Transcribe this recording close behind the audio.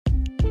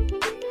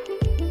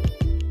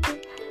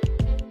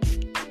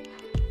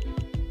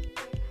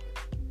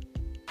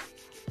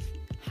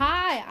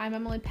Hi, I'm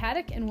Emily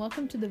Paddock, and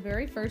welcome to the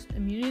very first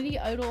Immunity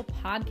Idol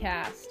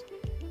podcast.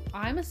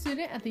 I'm a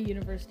student at the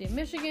University of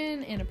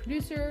Michigan and a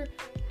producer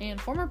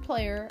and former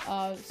player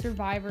of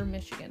Survivor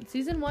Michigan.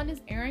 Season 1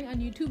 is airing on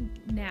YouTube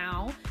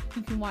now.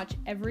 You can watch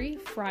every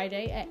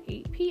Friday at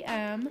 8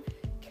 p.m.,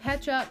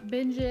 catch up,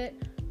 binge it,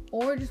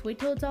 or just wait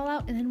till it's all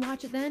out and then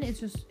watch it then.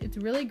 It's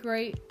really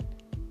great,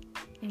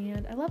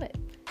 and I love it.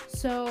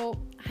 So,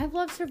 I've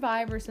loved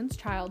Survivor since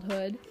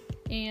childhood,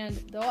 and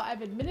though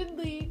I've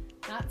admittedly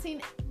not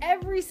seen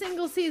every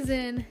single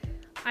season,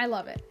 I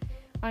love it.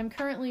 I'm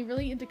currently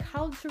really into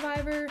College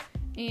Survivor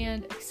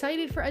and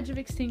excited for Edge of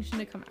Extinction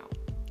to come out.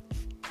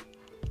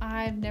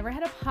 I've never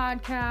had a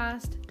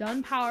podcast,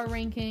 done power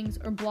rankings,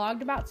 or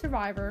blogged about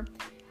Survivor,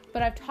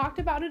 but I've talked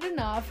about it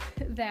enough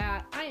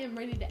that I am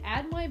ready to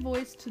add my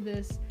voice to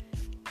this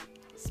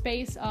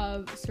space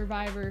of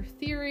Survivor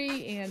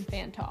theory and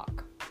fan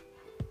talk.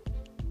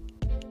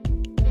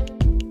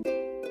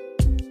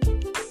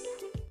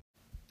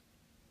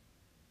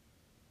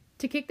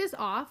 To kick this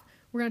off,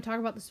 we're going to talk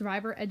about the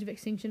Survivor Edge of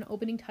Extinction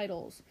opening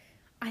titles.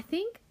 I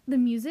think the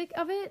music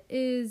of it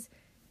is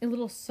a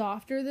little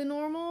softer than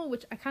normal,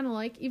 which I kind of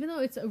like. Even though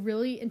it's a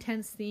really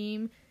intense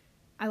theme,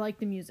 I like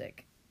the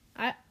music.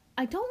 I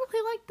don't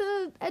really like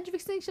the Edge of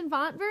Extinction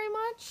font very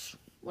much.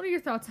 What are your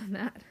thoughts on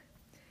that?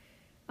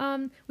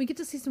 We get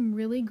to see some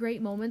really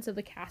great moments of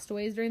the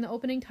castaways during the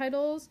opening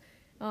titles.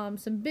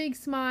 Some big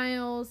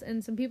smiles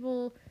and some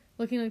people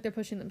looking like they're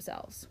pushing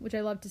themselves, which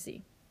I love to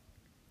see.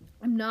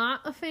 I'm not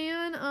a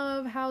fan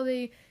of how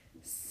they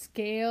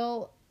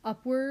scale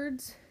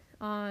upwards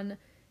on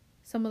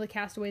some of the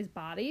castaways'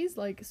 bodies,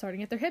 like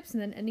starting at their hips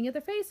and then ending at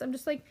their face. I'm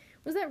just like,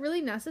 was that really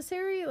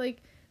necessary?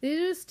 Like, they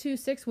did this to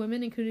 6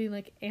 women, including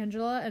like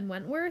Angela and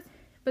Wentworth,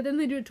 but then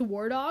they do it to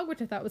War Dog,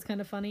 which I thought was kind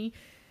of funny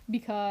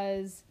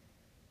because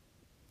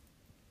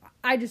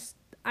I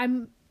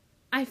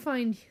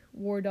find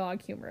War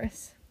Dog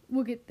humorous.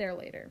 We'll get there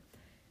later.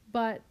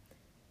 But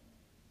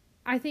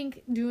I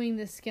think doing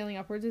this scaling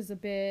upwards is a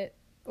bit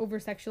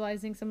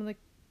over-sexualizing some of the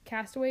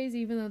castaways,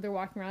 even though they're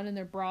walking around in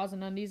their bras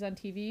and undies on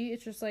TV.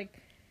 It's just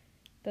like,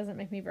 doesn't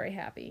make me very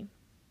happy.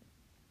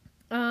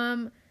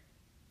 Can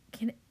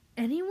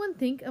anyone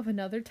think of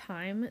another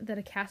time that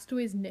a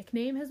castaway's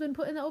nickname has been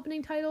put in the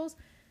opening titles?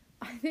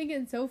 I think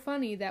it's so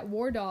funny that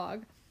War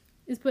Dog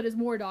is put as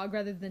War Dog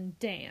rather than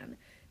Dan,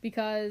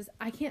 because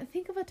I can't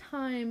think of a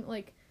time,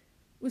 like,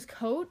 was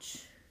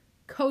Coach?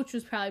 Coach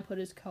was probably put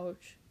as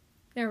Coach.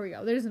 There we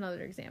go. There's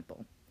another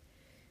example.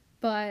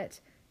 But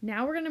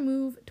now we're going to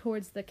move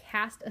towards the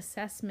cast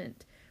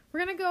assessment.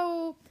 We're going to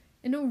go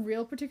in no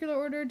real particular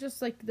order,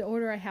 just like the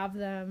order I have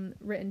them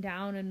written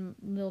down and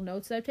little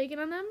notes that I've taken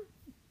on them.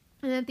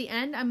 And at the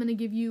end, I'm going to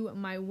give you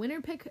my winner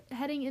pick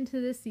heading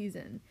into this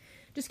season.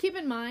 Just keep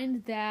in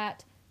mind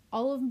that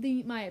all of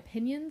my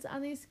opinions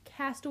on these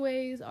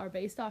castaways are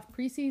based off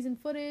preseason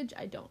footage.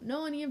 I don't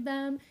know any of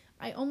them.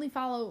 I only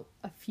follow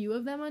a few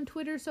of them on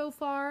Twitter so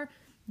far,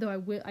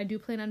 though I do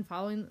plan on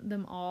following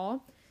them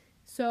all.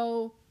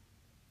 So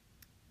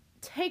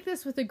take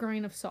this with a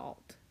grain of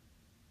salt.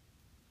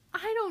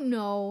 I don't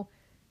know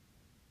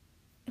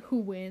who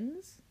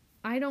wins.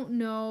 I don't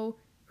know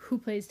who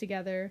plays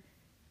together.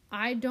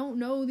 I don't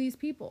know these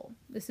people.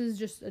 This is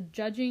just a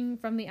judging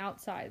from the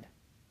outside.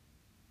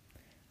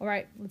 All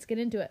right, let's get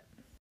into it.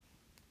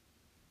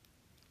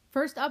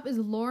 First up is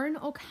Lauren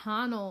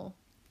O'Connell.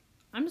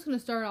 I'm just going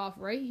to start off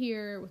right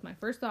here with my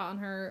first thought on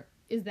her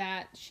is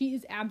that she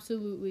is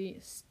absolutely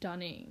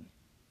stunning.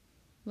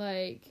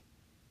 Like,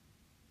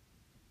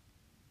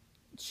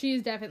 she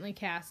is definitely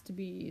cast to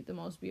be the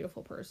most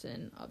beautiful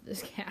person of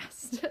this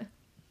cast.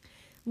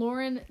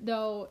 Lauren,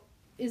 though,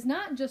 is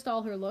not just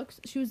all her looks.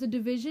 She was a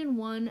Division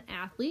I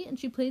athlete, and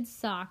she played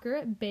soccer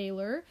at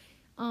Baylor.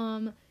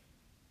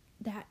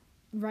 That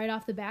right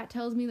off the bat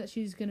tells me that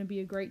she's going to be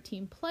a great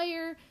team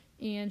player,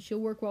 and she'll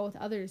work well with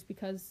others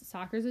because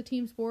soccer is a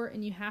team sport,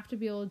 and you have to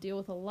be able to deal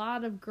with a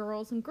lot of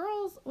girls. And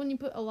girls, when you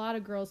put a lot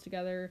of girls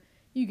together,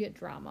 you get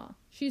drama.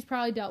 She's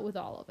probably dealt with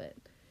all of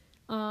it.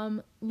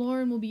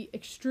 Lauren will be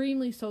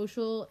extremely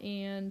social,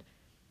 and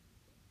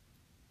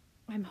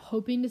I'm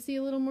hoping to see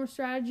a little more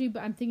strategy,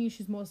 but I'm thinking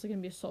she's mostly going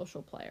to be a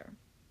social player.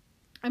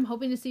 I'm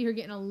hoping to see her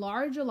get in a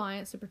large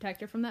alliance to protect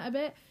her from that a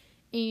bit,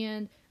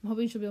 and I'm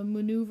hoping she'll be able to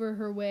maneuver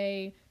her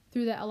way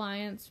through that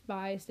alliance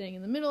by staying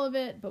in the middle of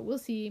it, but we'll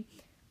see.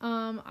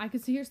 I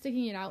could see her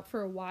sticking it out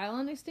for a while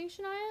on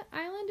Extinction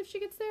Island if she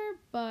gets there,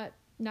 but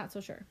not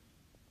so sure.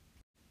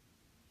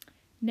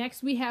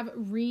 Next, we have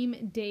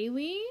Reem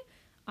Daly.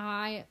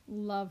 I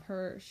love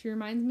her. She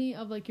reminds me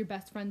of, like, your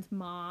best friend's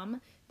mom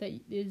that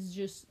is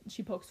just,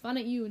 she pokes fun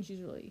at you, and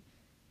she's really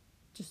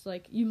just,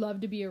 like, you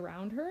love to be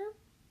around her.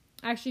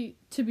 Actually,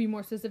 to be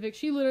more specific,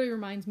 she literally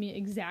reminds me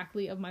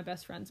exactly of my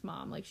best friend's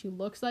mom. Like, she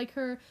looks like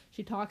her,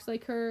 she talks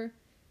like her,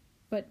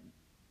 but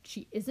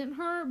she isn't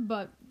her,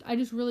 but I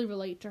just really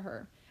relate to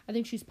her. I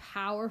think she's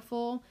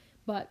powerful,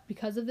 but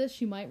because of this,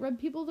 she might rub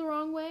people the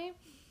wrong way.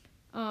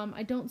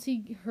 I don't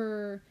see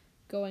her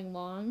going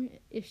long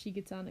if she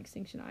gets on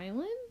Extinction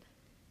Island.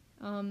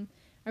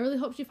 I really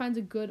hope she finds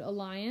a good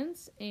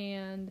alliance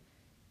and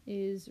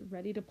is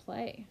ready to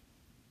play.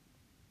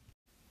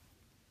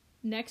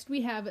 Next,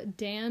 we have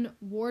Dan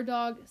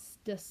Wardog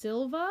da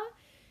Silva.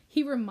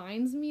 He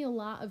reminds me a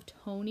lot of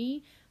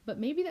Tony, but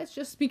maybe that's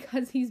just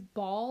because he's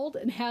bald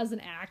and has an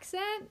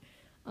accent.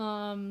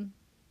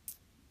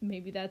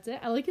 Maybe that's it.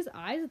 I like his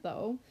eyes,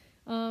 though.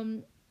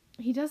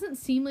 He doesn't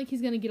seem like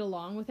he's going to get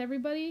along with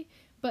everybody,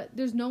 but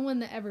there's no one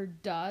that ever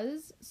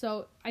does,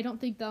 so I don't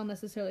think that'll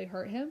necessarily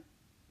hurt him.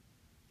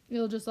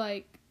 It'll just,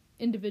 like,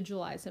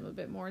 individualize him a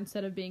bit more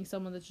instead of being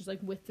someone that's just, like,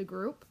 with the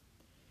group.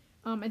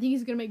 I think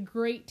he's going to make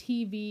great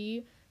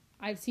TV.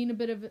 I've seen a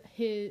bit of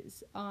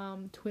his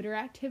Twitter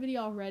activity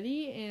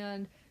already,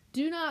 and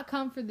do not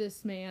come for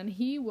this man.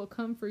 He will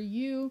come for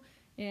you,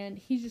 and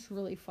he's just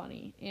really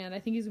funny. And I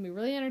think he's going to be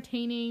really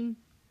entertaining.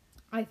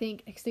 I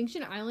think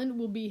Extinction Island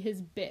will be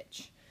his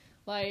bitch.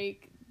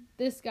 Like,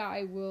 this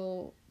guy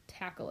will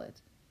tackle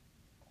it.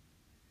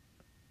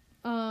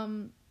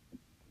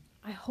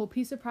 I hope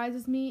he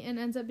surprises me and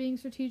ends up being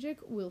strategic.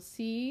 We'll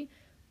see.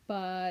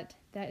 But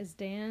that is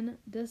Dan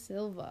da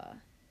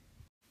Silva.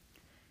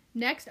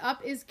 Next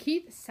up is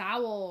Keith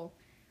Sowell.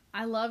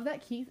 I love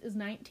that Keith is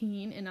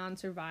 19 and on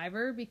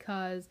Survivor,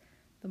 because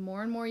the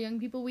more and more young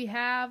people we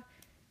have,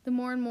 the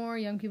more and more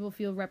young people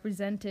feel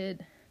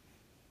represented.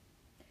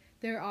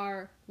 There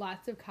are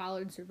lots of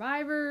college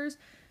survivors.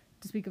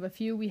 To speak of a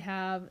few, we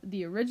have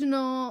the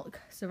original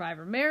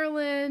Survivor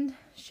Maryland.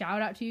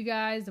 Shout out to you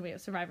guys. And we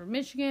have Survivor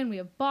Michigan. We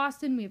have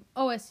Boston. We have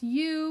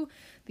OSU.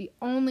 The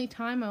only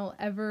time I will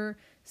ever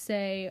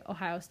say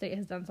Ohio State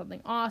has done something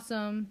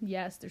awesome.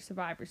 Yes, their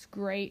Survivor's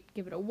great.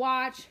 Give it a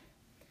watch.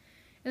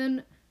 And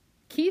then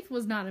Keith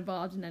was not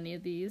involved in any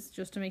of these,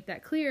 just to make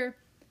that clear.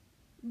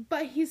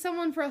 But he's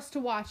someone for us to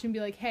watch and be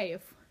like, hey,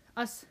 if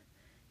us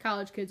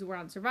college kids were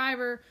on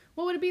Survivor,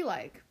 what would it be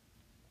like?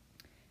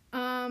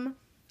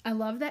 I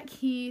love that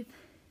Keith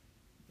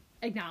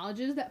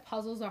acknowledges that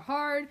puzzles are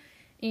hard,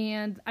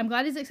 and I'm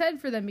glad he's excited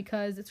for them,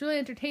 because it's really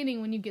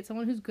entertaining when you get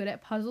someone who's good at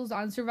puzzles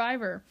on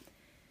Survivor.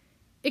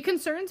 It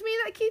concerns me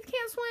that Keith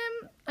can't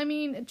swim. I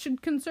mean, it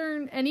should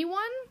concern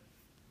anyone.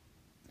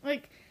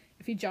 Like,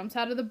 if he jumps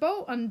out of the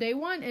boat on day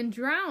one and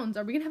drowns,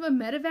 are we going to have a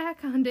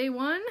medevac on day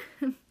one?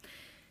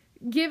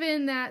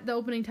 Given that the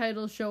opening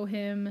titles show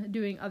him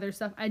doing other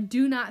stuff, I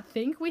do not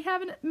think he's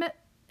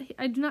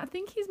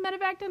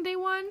medevaced on day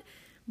one,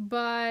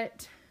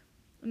 but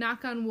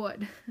knock on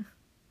wood.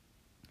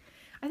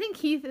 I think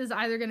Keith is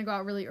either going to go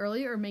out really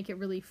early or make it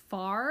really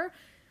far.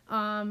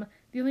 The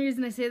only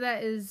reason I say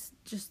that is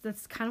just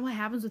that's kind of what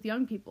happens with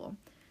young people.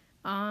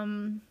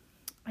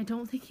 I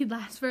don't think he'd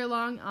last very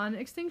long on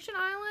Extinction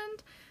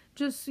Island,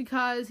 just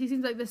because he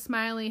seems like this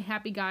smiley,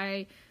 happy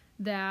guy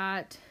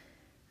that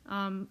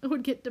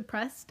would get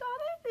depressed on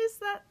it. Is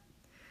that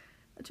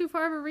too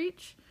far of a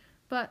reach?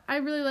 But I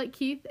really like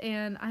Keith,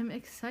 and I'm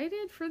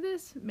excited for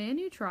this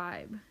Manu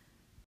tribe.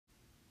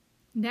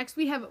 Next,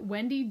 we have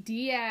Wendy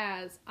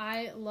Diaz.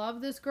 I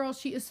love this girl.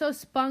 She is so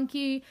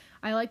spunky.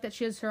 I like that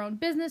she has her own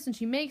business and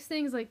she makes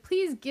things. Like,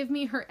 please give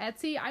me her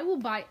Etsy. I will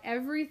buy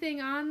everything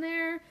on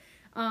there.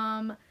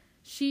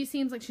 She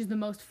seems like she's the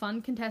most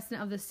fun contestant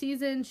of the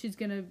season. She's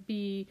gonna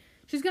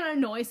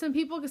annoy some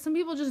people, because some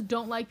people just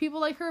don't like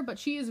people like her, but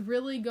she is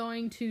really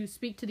going to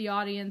speak to the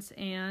audience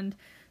and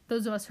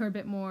those of us who are a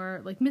bit more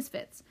like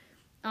misfits.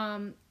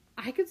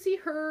 I could see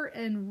her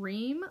and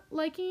Reem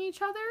liking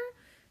each other.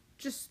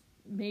 Just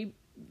maybe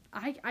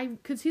I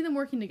could see them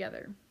working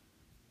together.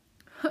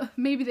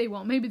 Maybe they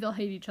won't. Maybe they'll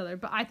hate each other,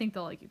 but I think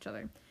they'll like each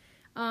other.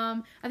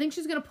 I think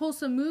she's gonna pull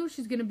some moves.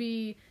 She's gonna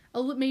be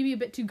maybe a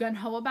bit too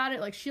gung-ho about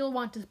it. Like, she'll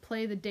want to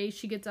play the day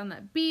she gets on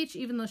that beach,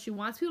 even though she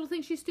wants people to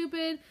think she's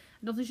stupid.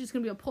 I don't think she's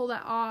gonna be able to pull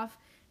that off,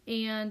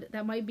 and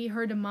that might be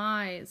her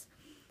demise.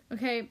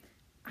 Okay,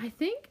 I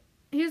think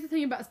here's the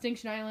thing about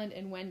Extinction Island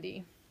and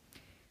Wendy.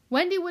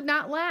 Wendy would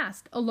not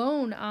last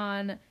alone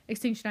on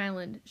Extinction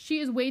Island. She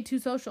is way too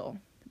social.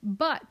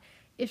 But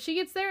if she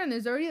gets there and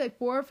there's already like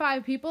 4 or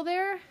 5 people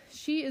there,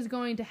 she is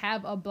going to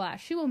have a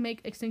blast. She will make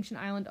Extinction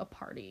Island a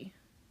party.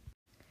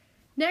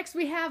 Next,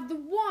 we have the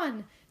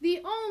one,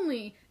 the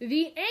only,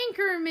 the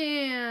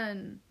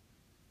Anchorman.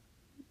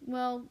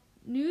 Well,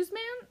 newsman?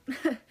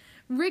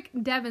 Rick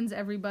Devens,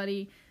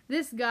 everybody.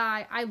 This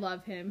guy, I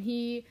love him.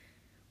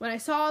 When I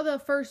saw the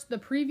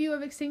preview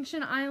of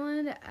Extinction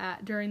Island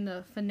during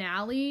the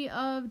finale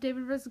of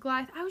David vs.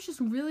 Goliath, I was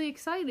just really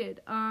excited.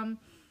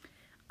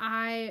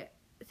 I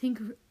think,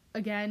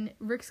 again,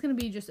 Rick's going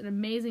to be just an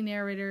amazing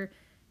narrator.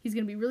 He's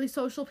going to be really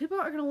social. People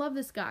are going to love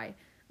this guy.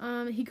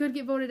 He could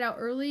get voted out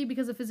early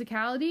because of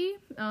physicality.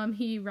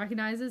 He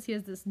recognizes he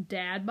has this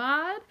dad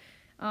bod.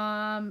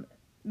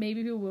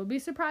 Maybe people will be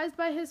surprised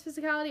by his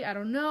physicality. I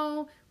don't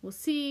know. We'll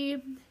see.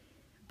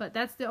 But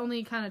that's the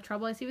only kind of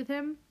trouble I see with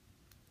him.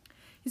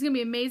 He's going to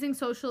be amazing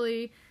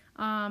socially.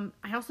 I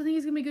also think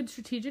he's going to be good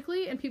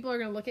strategically, and people are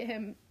going to look at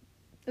him,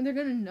 and they're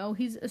going to know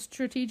he's a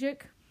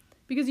strategic.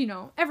 Because,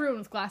 everyone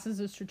with glasses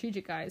is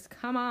strategic, guys.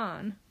 Come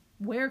on.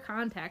 Wear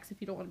contacts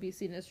if you don't want to be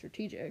seen as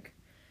strategic.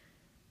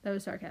 That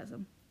was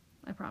sarcasm.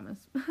 I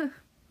promise. I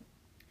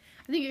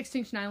think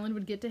Extinction Island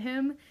would get to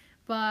him,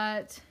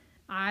 but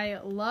I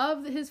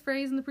love his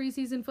phrase in the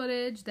preseason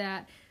footage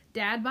that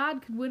dad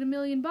bod could win $1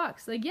 million.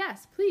 Like,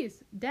 yes,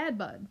 please, dad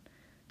bod,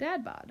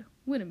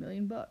 win $1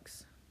 million.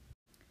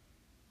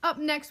 Up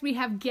next, we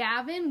have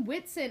Gavin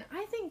Whitson.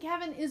 I think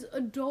Gavin is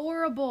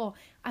adorable.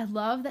 I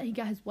love that he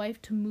got his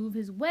wife to move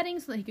his wedding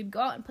so that he could go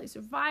out and play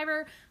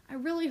Survivor. I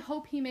really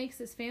hope he makes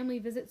this family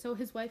visit so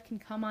his wife can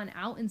come on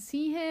out and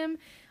see him.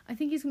 I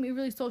think he's going to be a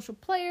really social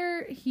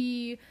player.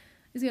 He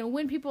is going to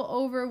win people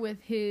over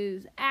with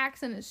his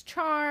acts and his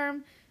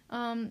charm.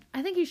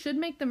 I think he should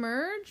make the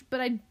merge, but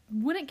I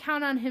wouldn't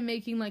count on him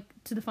making, like,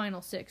 to the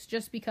final 6,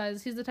 just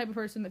because he's the type of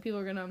person that people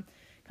are going to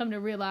come to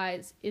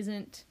realize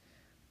isn't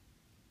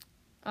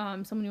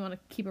someone you want to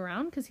keep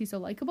around because he's so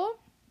likable.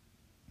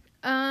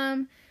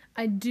 I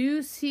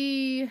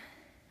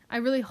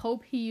really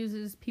hope he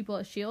uses people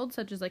as shields,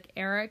 such as, like,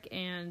 Eric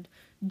and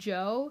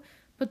Joe,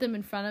 put them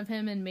in front of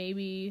him, and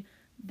maybe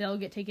they'll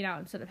get taken out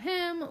instead of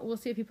him. We'll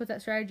see if he puts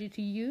that strategy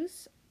to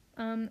use.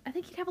 I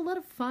think he'd have a lot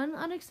of fun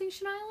on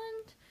Extinction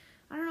Island.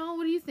 I don't know,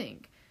 what do you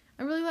think?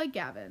 I really like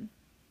Gavin.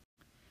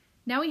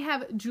 Now we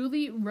have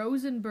Julie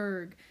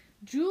Rosenberg.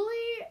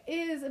 Julie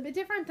is a bit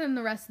different than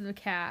the rest of the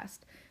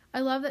cast.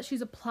 I love that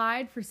she's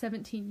applied for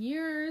 17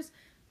 years.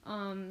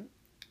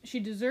 She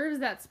deserves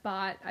that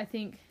spot. I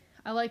think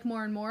I like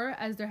more and more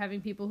as they're having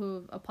people who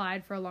have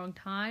applied for a long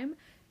time,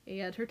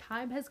 and her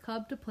time has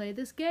come to play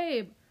this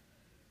game.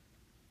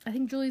 I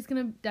think Julie's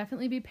going to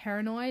definitely be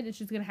paranoid, and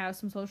she's going to have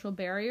some social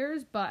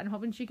barriers, but I'm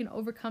hoping she can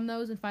overcome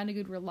those and find a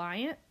good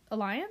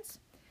alliance.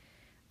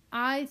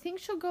 I think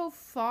she'll go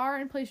far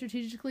and play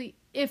strategically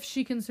if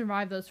she can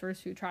survive those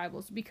first few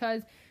tribals,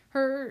 because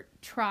her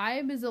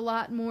tribe is a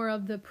lot more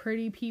of the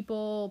pretty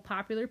people,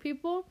 popular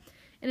people,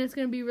 and it's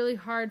going to be really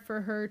hard for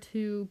her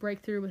to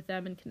break through with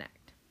them and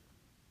connect.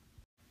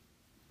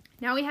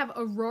 Now we have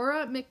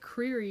Aurora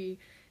McCreary.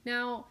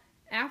 Now,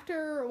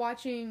 after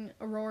watching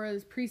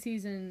Aurora's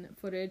preseason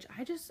footage,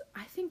 I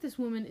think this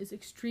woman is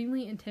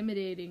extremely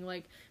intimidating.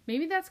 Like,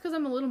 maybe that's because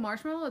I'm a little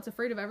marshmallow that's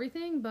afraid of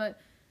everything, but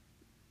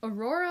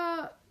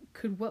Aurora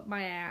could whoop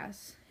my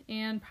ass,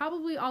 and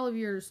probably all of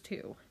yours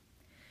too.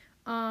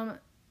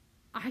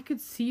 I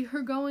could see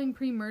her going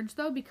pre-merge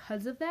though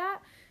because of that.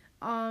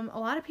 A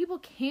lot of people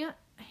can't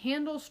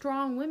handle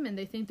strong women.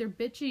 They think they're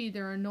bitchy,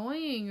 they're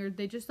annoying, or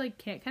they just like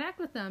can't connect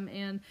with them,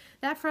 and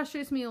that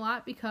frustrates me a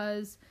lot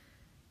because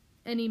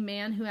any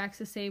man who acts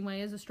the same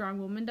way as a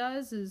strong woman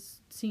does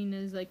is seen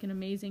as like an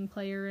amazing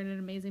player and an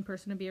amazing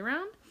person to be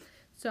around.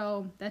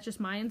 So that's just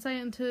my insight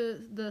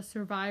into the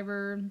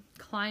Survivor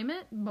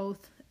climate,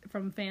 both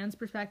from fans'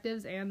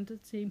 perspectives and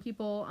seeing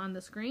people on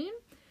the screen.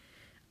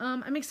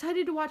 I'm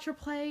excited to watch her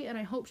play, and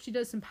I hope she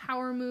does some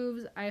power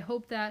moves. I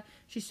hope that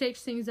she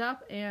shakes things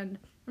up, and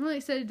I'm really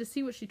excited to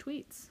see what she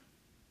tweets.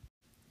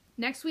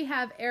 Next, we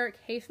have Eric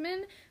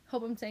Hafman.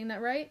 Hope I'm saying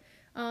that right.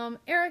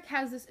 Eric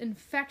has this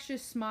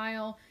infectious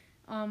smile,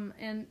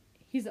 and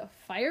he's a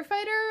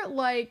firefighter.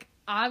 Like,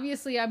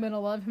 obviously, I'm going to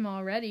love him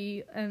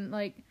already. And,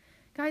 like,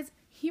 guys,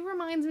 he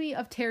reminds me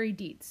of Terry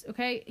Dietz,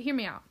 okay? Hear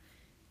me out.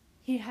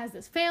 He has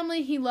this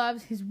family he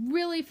loves. He's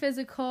really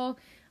physical.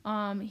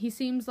 He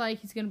seems like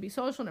he's going to be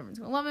social and everyone's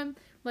going to love him.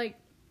 Like,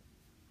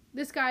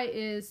 this guy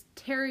is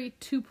Terry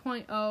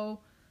 2.0,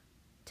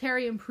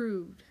 Terry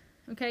improved,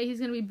 okay? He's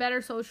going to be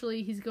better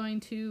socially. Everyone's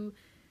going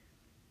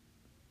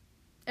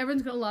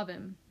to love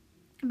him.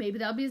 Maybe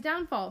that'll be his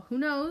downfall. Who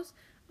knows?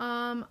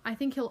 I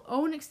think he'll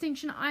own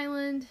Extinction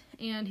Island,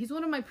 and he's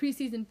one of my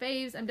preseason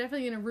faves. I'm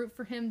definitely going to root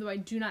for him, though I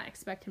do not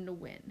expect him to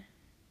win.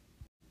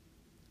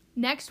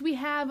 Next, we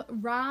have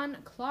Ron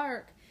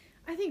Clark.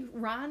 I think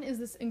Ron is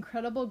this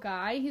incredible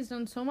guy. He's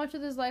done so much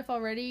with his life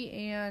already,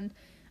 and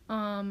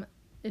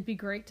it'd be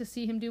great to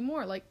see him do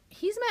more. Like,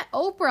 he's met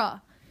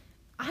Oprah.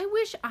 I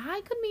wish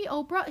I could meet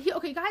Oprah.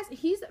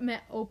 He's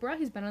met Oprah.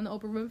 He's been on the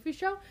Oprah Winfrey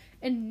Show,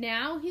 and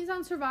now he's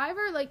on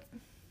Survivor. Like,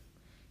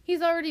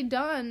 he's already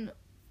done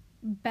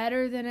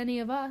better than any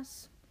of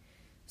us.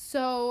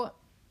 So,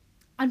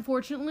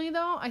 unfortunately,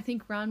 though, I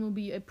think Ron will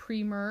be a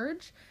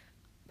pre-merge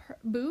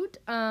boot.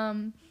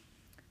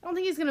 I don't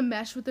think he's going to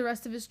mesh with the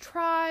rest of his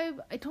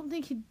tribe. I don't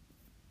think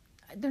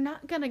they're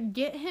not going to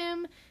get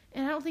him,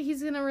 and I don't think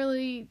he's going to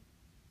really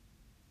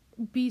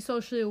be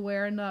socially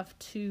aware enough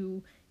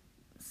to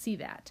see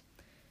that.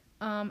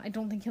 I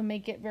don't think he'll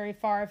make it very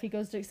far if he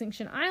goes to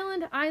Extinction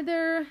Island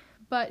either,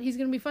 but he's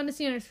going to be fun to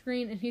see on a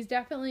screen, and he's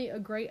definitely a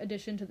great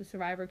addition to the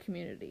Survivor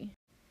community.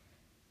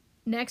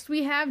 Next,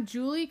 we have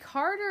Julie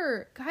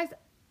Carter. Guys,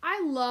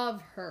 I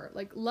love her.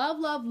 Like,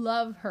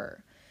 love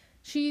her.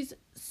 She's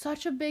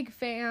such a big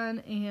fan,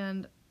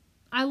 and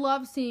I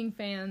love seeing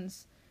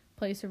fans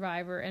play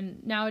Survivor,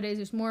 and nowadays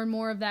there's more and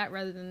more of that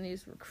rather than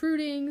these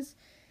recruitings.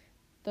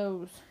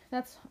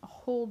 That's a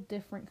whole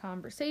different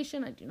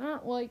conversation. I do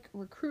not like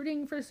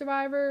recruiting for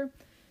Survivor.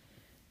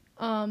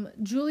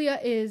 Julia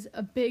is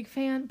a big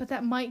fan, but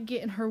that might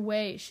get in her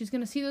way. She's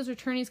going to see those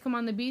returnees come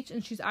on the beach,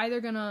 and she's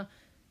either going to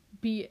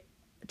be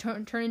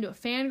turn into a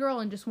fangirl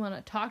and just want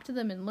to talk to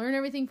them and learn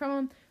everything from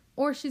them,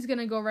 or she's going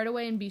to go right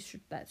away and be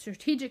that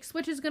strategic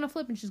switch is going to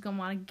flip, and she's going to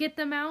want to get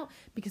them out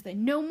because they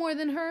know more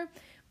than her.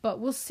 But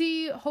we'll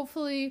see.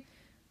 Hopefully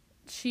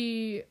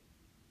she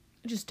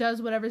just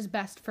does whatever's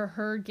best for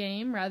her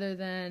game rather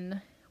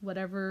than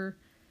whatever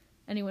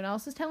anyone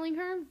else is telling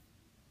her.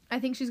 I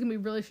think she's going to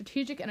be really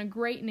strategic and a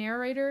great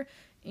narrator,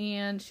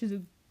 and she's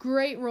a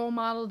great role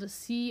model to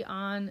see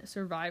on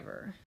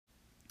Survivor.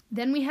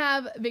 Then we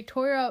have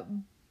Victoria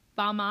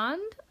Bamand.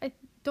 I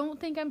don't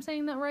think I'm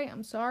saying that right.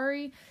 I'm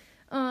sorry.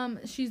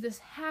 She's this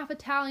half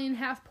Italian,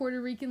 half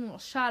Puerto Rican little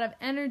shot of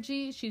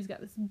energy. She's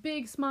got this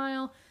big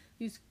smile,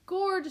 these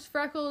gorgeous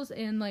freckles,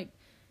 and like,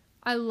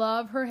 I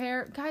love her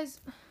hair.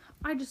 Guys,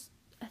 I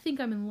think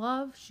I'm in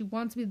love. She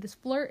wants to be this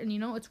flirt, and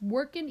it's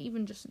working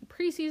even just in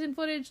preseason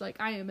footage. Like,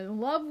 I am in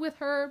love with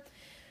her.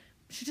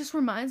 She just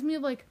reminds me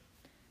of like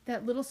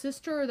that little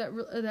sister or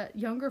that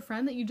younger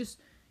friend that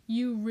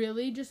you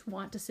really just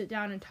want to sit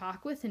down and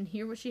talk with and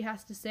hear what she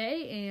has to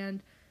say.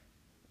 And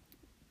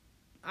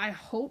I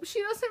hope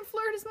she doesn't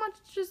flirt as much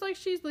just like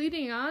she's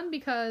leading on,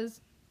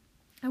 because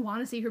I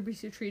want to see her be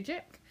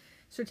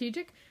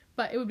strategic.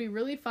 But it would be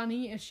really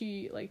funny if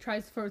she like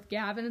tries to flirt with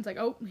Gavin. It's like,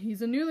 oh,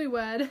 he's a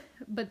newlywed.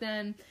 But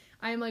then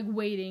I am like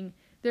waiting.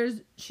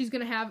 She's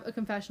going to have a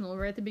confessional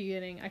right at the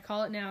beginning. I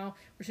call it now,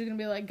 where she's going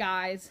to be like,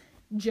 guys,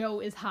 Joe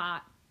is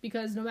hot.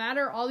 Because no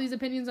matter all these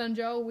opinions on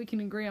Joe, we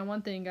can agree on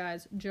one thing,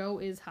 guys. Joe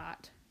is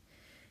hot.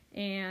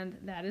 And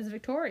that is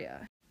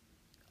Victoria.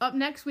 Up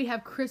next, we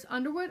have Chris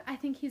Underwood. I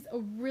think he's a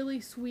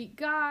really sweet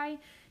guy.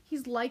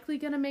 He's likely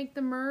going to make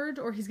the merge,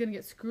 or he's going to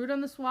get screwed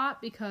on the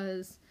swap,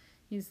 because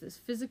he's this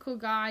physical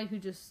guy who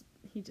just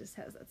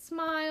has that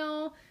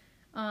smile.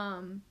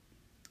 I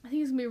think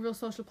he's going to be a real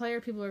social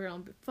player. People are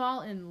going to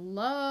fall in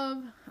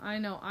love. I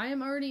know I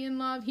am already in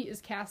love. He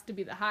is cast to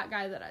be the hot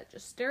guy that I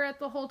just stare at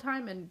the whole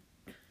time. And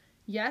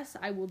yes,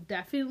 I will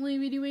definitely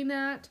be doing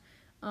that.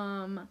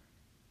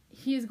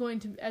 He is going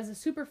to, as a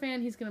super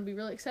fan, he's going to be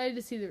really excited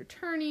to see the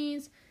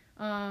returnees.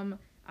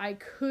 I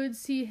could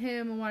see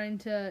him wanting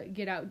to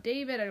get out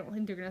David. I don't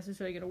think they're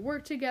necessarily going to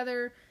work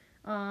together.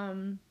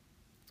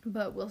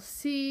 But we'll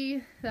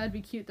see. That'd be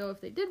cute, though,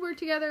 if they did work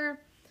together.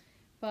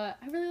 But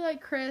I really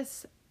like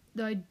Chris,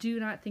 though I do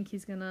not think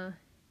he's going to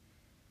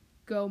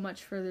go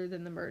much further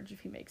than the merge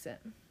if he makes it.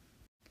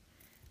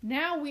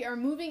 Now we are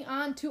moving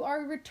on to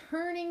our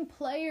returning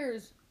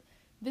players.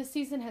 This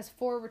season has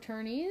 4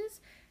 returnees.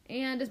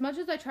 And as much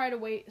as I try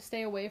to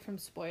stay away from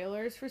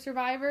spoilers for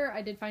Survivor,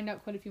 I did find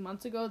out quite a few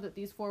months ago that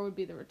these 4 would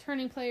be the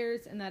returning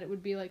players and that it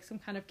would be like some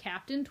kind of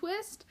captain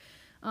twist.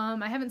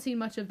 I haven't seen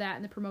much of that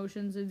in the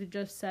promotions. They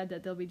just said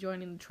that they'll be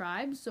joining the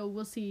tribe, so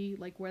we'll see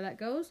like where that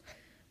goes.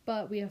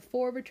 But we have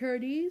 4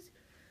 returnees.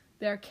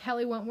 They're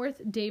Kelly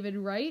Wentworth, David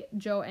Wright,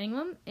 Joe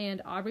Anglim,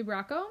 and Aubrey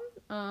Bracco.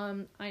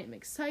 I am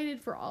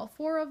excited for all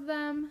 4 of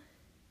them.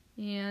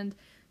 And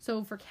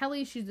so for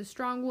Kelly, she's a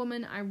strong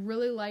woman. I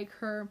really like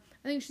her.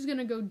 I think she's going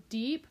to go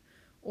deep,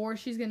 or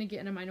she's going to get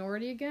in a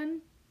minority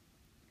again.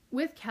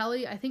 With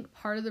Kelly, I think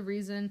part of the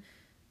reason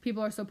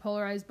people are so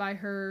polarized by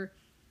her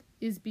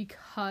is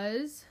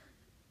because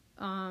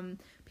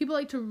people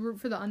like to root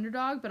for the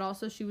underdog, but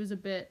also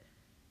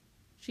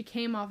she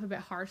came off a bit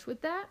harsh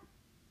with that.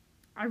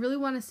 I really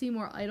want to see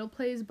more idol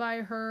plays by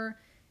her,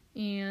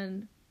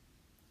 and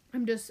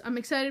I'm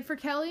excited for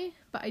Kelly,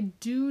 but I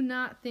do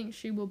not think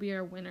she will be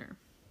our winner.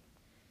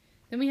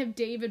 Then we have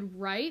David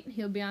Wright.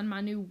 He'll be on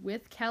Manu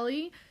with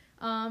Kelly.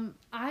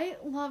 I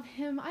love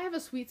him. I have a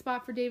sweet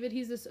spot for David.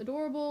 He's this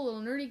adorable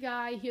little nerdy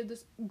guy. He had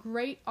this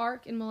great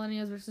arc in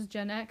Millennials versus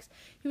Gen X.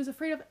 He was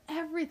afraid of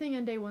everything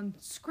on day one,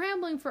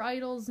 scrambling for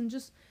idols, and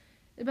just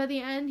by the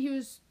end,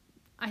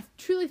 I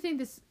truly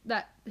think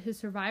that his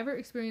Survivor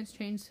experience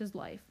changed his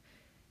life.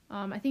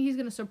 I think he's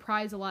going to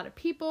surprise a lot of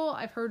people.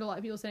 I've heard a lot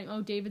of people saying,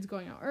 oh, David's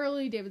going out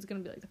early. David's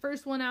going to be like the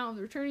first one out of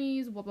the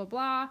returnees, blah, blah,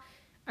 blah.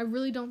 I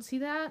really don't see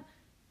that.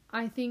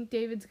 I think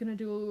we're going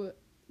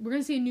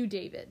to see a new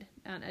David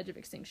on Edge of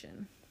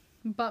Extinction.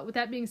 But with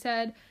that being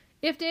said,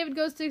 if David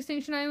goes to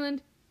Extinction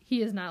Island,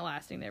 he is not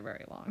lasting there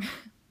very long.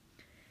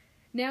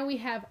 Now we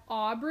have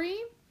Aubrey.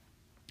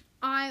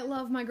 I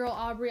love my girl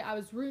Aubrey. I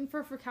was rooting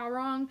for Kaoh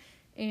Rong,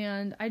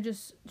 and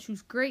she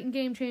was great in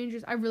Game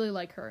Changers. I really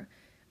like her.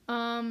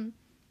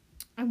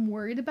 I'm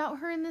worried about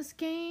her in this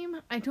game.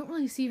 I don't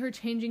really see her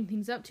changing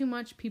things up too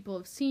much. People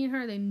have seen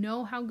her. They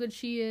know how good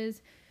she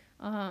is.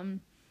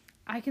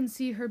 I can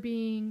see her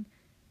being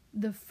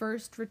the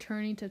first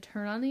returning to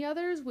turn on the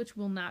others, which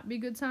will not be a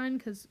good sign,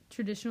 because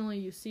traditionally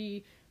you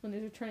see when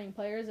there's returning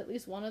players, at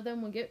least one of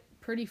them will get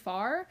pretty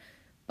far.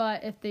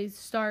 But if they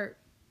start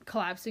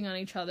collapsing on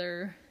each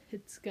other,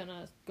 it's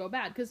gonna go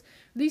bad, because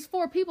these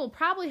 4 people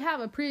probably have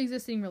a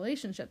pre-existing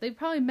relationship. They've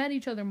probably met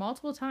each other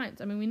multiple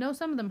times. I mean, we know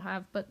some of them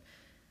have, but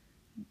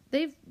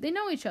they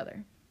know each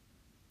other.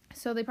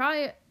 So they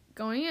probably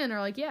going in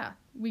are like, yeah,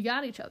 we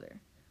got each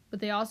other. But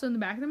they also in the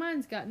back of their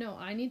minds got, no,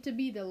 I need to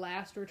be the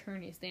last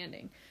returnee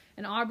standing.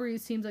 And Aubrey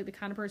seems like the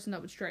kind of person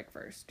that would strike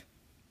first.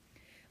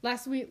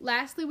 Lastly,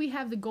 we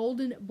have the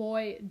golden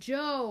boy,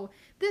 Joe.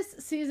 This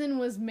season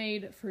was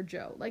made for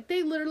Joe. Like,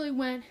 they literally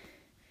went,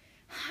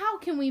 how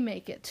can we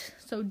make it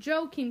so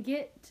Joe can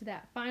get to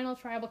that final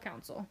tribal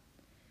council?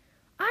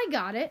 I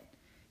got it.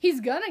 he's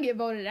gonna get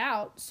voted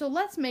out, so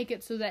let's make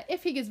it so that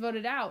if he gets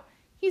voted out,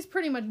 he's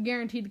pretty much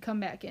guaranteed to come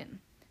back in.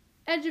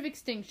 Edge of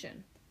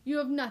extinction. You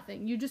have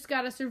nothing. You just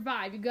gotta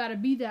survive. You gotta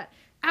be that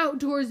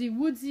outdoorsy,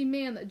 woodsy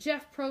man that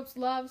Jeff Probst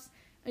loves,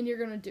 and you're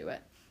gonna do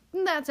it.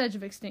 And that's Edge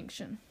of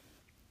extinction.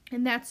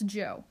 And that's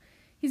Joe.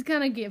 He's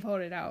gonna get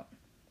voted out.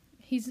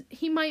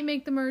 He might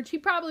make the merge. He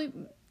probably,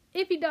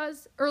 if he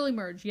does, early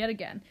merge yet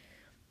again.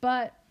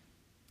 But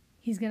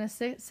he's gonna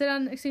sit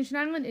on Extinction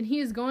Island, and he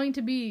is going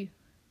to be,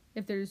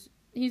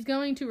 he's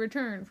going to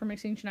return from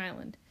Extinction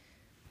Island.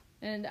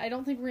 And I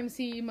don't think we're going to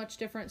see much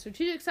different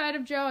strategic side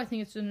of Joe. I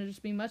think it's going to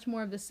just be much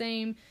more of the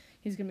same.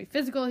 He's going to be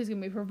physical. He's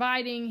going to be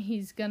providing.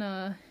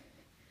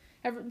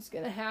 Everyone's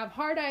going to have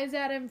hard eyes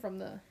at him from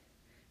their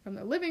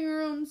living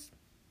rooms.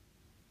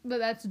 But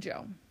that's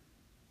Joe.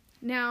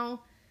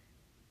 Now,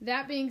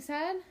 that being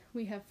said,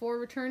 we have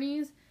 4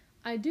 returnees.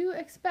 I do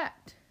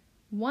expect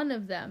one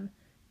of them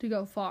to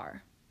go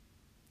far,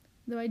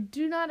 though I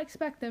do not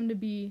expect them to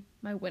be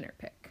my winner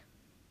pick.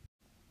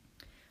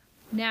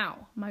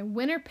 Now, my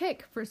winner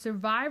pick for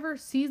Survivor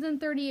Season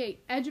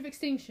 38 Edge of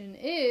Extinction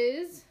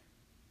is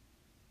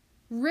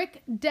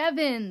Rick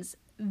Devens,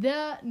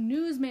 the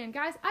newsman.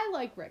 Guys, I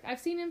like Rick. I've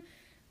seen him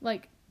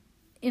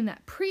in the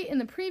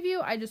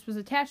preview. I just was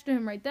attached to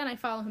him right then. I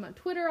follow him on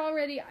Twitter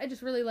already. I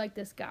just really like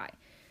this guy.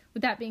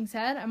 With that being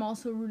said, I'm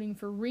also rooting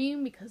for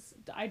Reem because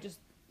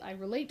I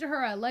relate to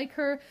her. I like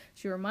her.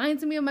 She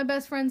reminds me of my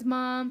best friend's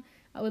mom.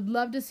 I would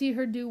love to see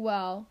her do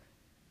well.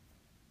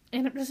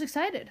 And I'm just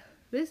excited.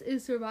 This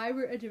is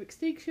Survivor Edge of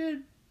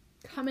Extinction.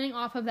 Coming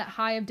off of that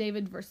high of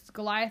David versus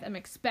Goliath, I'm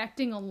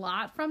expecting a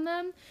lot from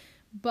them,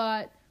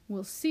 but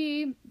we'll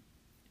see.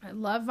 I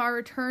love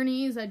our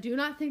returnees. I do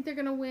not think they're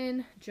going to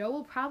win. Joe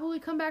will probably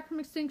come back from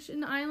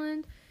Extinction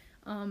Island.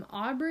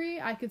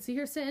 Aubrey, I could see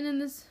her sitting in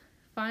this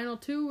final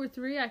 2 or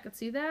 3. I could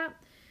see that.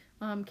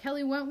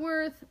 Kelly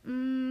Wentworth,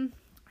 I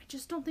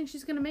just don't think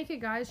she's going to make it,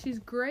 guys. She's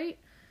great.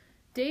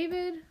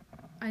 David,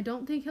 I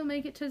don't think he'll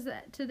make it to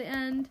the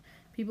end.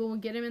 People will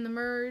get him in the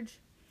merge.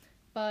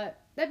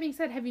 But that being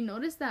said, have you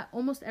noticed that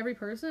almost every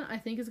person I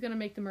think is going to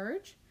make the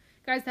merge?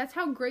 Guys, that's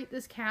how great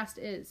this cast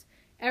is.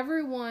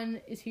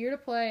 Everyone is here to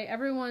play.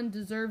 Everyone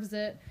deserves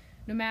it.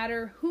 No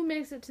matter who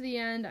makes it to the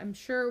end, I'm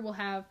sure we'll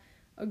have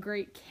a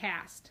great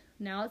cast.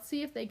 Now let's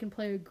see if they can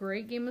play a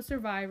great game of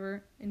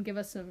Survivor and give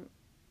us some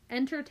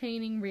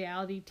entertaining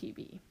reality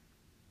TV.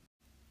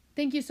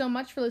 Thank you so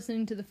much for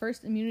listening to the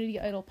first Immunity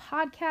Idol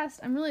podcast.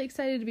 I'm really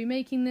excited to be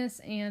making this,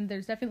 and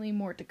there's definitely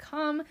more to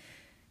come.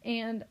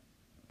 And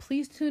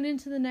please tune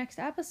into the next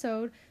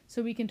episode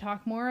so we can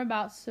talk more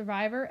about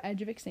Survivor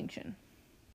Edge of Extinction.